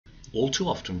All too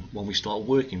often, when we start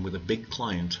working with a big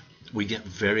client, we get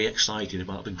very excited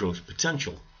about the growth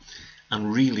potential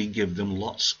and really give them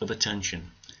lots of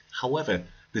attention. However,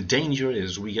 the danger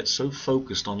is we get so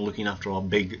focused on looking after our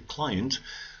big client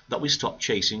that we stop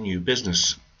chasing new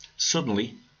business.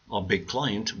 Suddenly, our big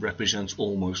client represents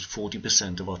almost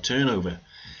 40% of our turnover.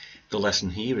 The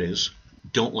lesson here is,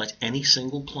 don't let any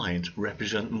single client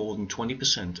represent more than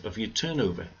 20% of your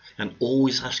turnover, and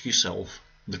always ask yourself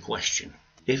the question,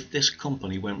 if this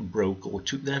company went broke or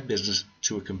took their business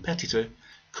to a competitor,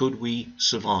 could we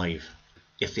survive?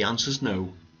 If the answer is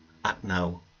no, act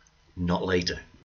now, not later.